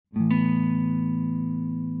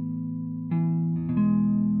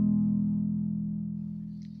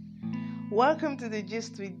Welcome to the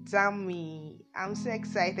Gist with Dami. I'm so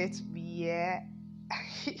excited to be here.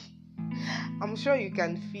 I'm sure you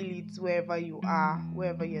can feel it wherever you are,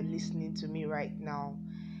 wherever you're listening to me right now.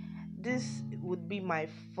 This would be my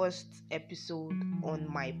first episode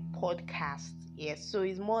on my podcast. Yes, so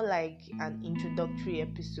it's more like an introductory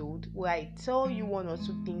episode where I tell you one or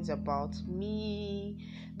two things about me,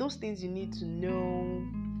 those things you need to know,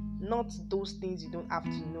 not those things you don't have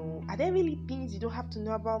to know. Are there really things you don't have to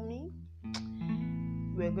know about me?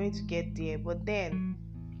 We're going to get there, but then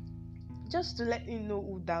just to let you know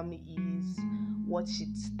who Dami is, what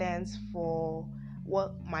it stands for,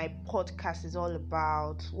 what my podcast is all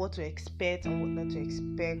about, what to expect and what not to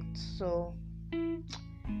expect. So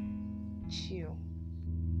chill.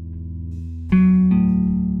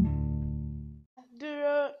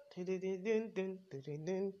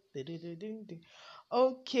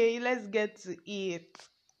 Okay, let's get to it.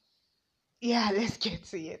 Yeah, let's get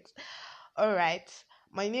to it. All right.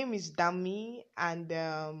 My name is Dami, and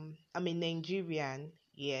I'm a Nigerian.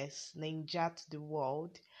 Yes, Naija to the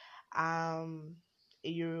world. I'm a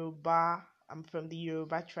Yoruba. I'm from the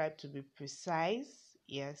Yoruba tribe to be precise.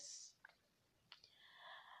 Yes.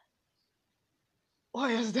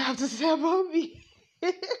 What else do I have to say about me?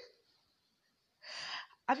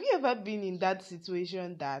 Have you ever been in that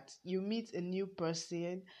situation that you meet a new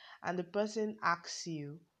person and the person asks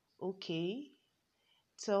you, okay,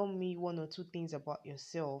 tell me one or two things about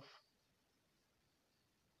yourself?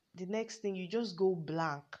 The next thing you just go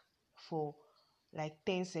blank for like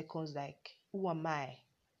 10 seconds, like, who am I?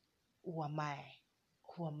 Who am I?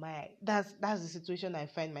 Who am I? That's the situation I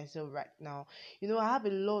find myself right now. I have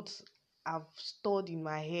a lot I've stored in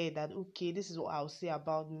my head that okay, this is what I'll say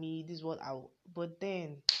about me, this is what I'll but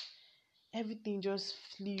then everything just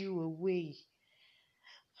flew away.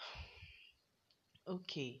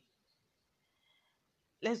 Okay,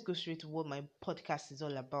 let's go straight to what my podcast is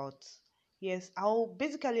all about. Yes, I'll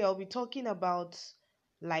be talking about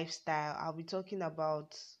lifestyle. I'll be talking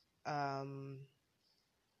about um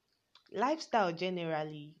lifestyle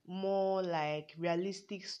generally, more like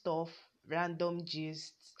realistic stuff, random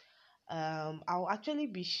gists. I'll actually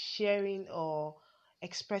be sharing or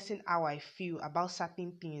expressing how I feel about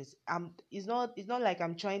certain things. It's not like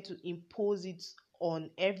I'm trying to impose it on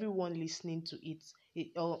everyone listening to it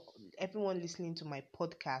or everyone listening to my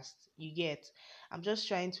podcast. You get? I'm just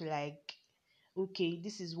trying to like, okay,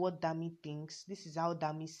 this is what Dami thinks, this is how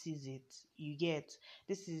Dami sees it. You get?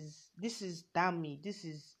 This is Dami. This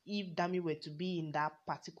is if Dami were to be in that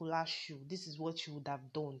particular shoe, this is what she would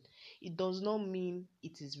have done. It does not mean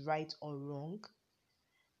it is right or wrong.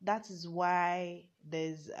 That is why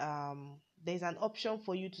there's an option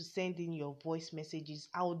for you to send in your voice messages.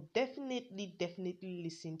 I'll definitely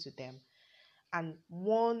listen to them. And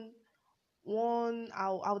I'll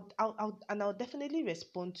definitely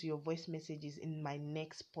respond to your voice messages in my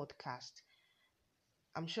next podcast.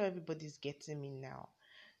 I'm sure everybody's getting me now.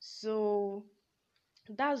 So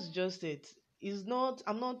that's just it. It's not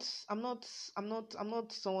I'm not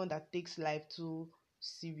someone that takes life too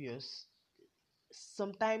serious.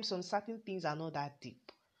 Sometimes some certain things are not that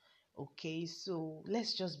deep. Okay, so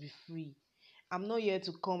let's just be free. I'm not here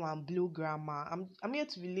to come and blow grammar. I'm here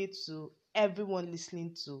to relate to everyone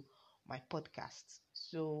listening to my podcast.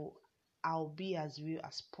 So I'll be as real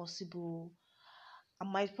as possible. I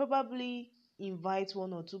might probably invite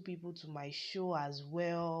one or two people to my show as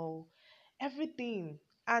well. Everything.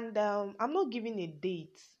 And I'm not giving a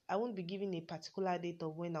date. I won't be giving a particular date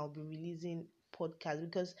of when I'll be releasing podcast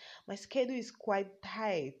because my schedule is quite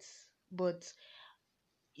tight. But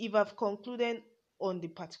if I've concluded on the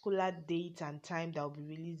particular date and time that I'll be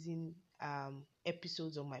releasing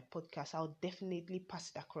episodes of my podcast, I'll definitely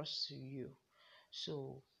pass it across to you.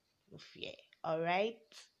 So, no fear. All right.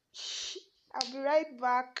 I'll be right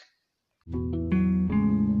back.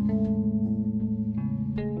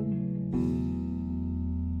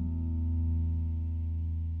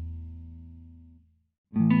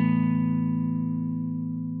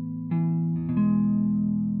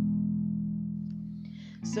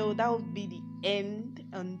 So that would be the end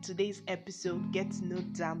on today's episode. Get to know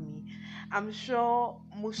Dami. I'm sure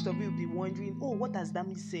most of you will be wondering, oh, what has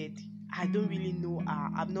Dami said? I don't really know her.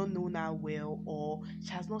 I've not known her well, or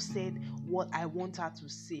she has not said what I want her to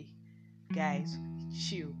say. Guys,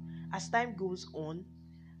 chill. As time goes on,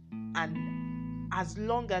 and as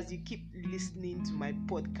long as you keep listening to my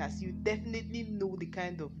podcast, you definitely know the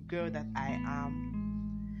kind of girl that I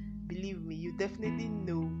am. Believe me, you definitely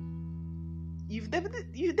know. You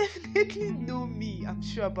definitely know me. I'm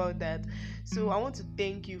sure about that. So I want to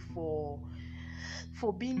thank you for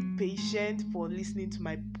being patient, for listening to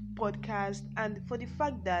my podcast, and for the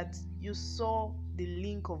fact that you saw the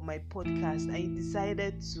link of my podcast and you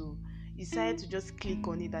decided to just click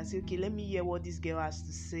on it and say, okay, let me hear what this girl has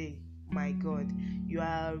to say. My God, you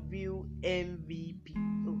are a real MVP.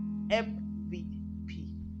 Oh, MVP.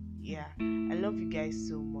 Yeah, I love you guys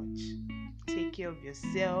so much. Take care of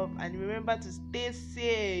yourself and remember to stay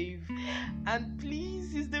safe. And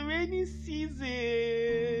please, it's the rainy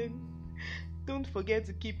season. Don't forget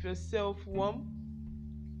to keep yourself warm.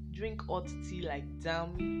 Drink hot tea like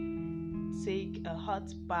Dami. Take a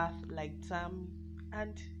hot bath like Dami.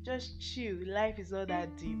 And just chill. Life is not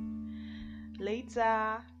that deep.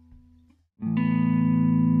 Later.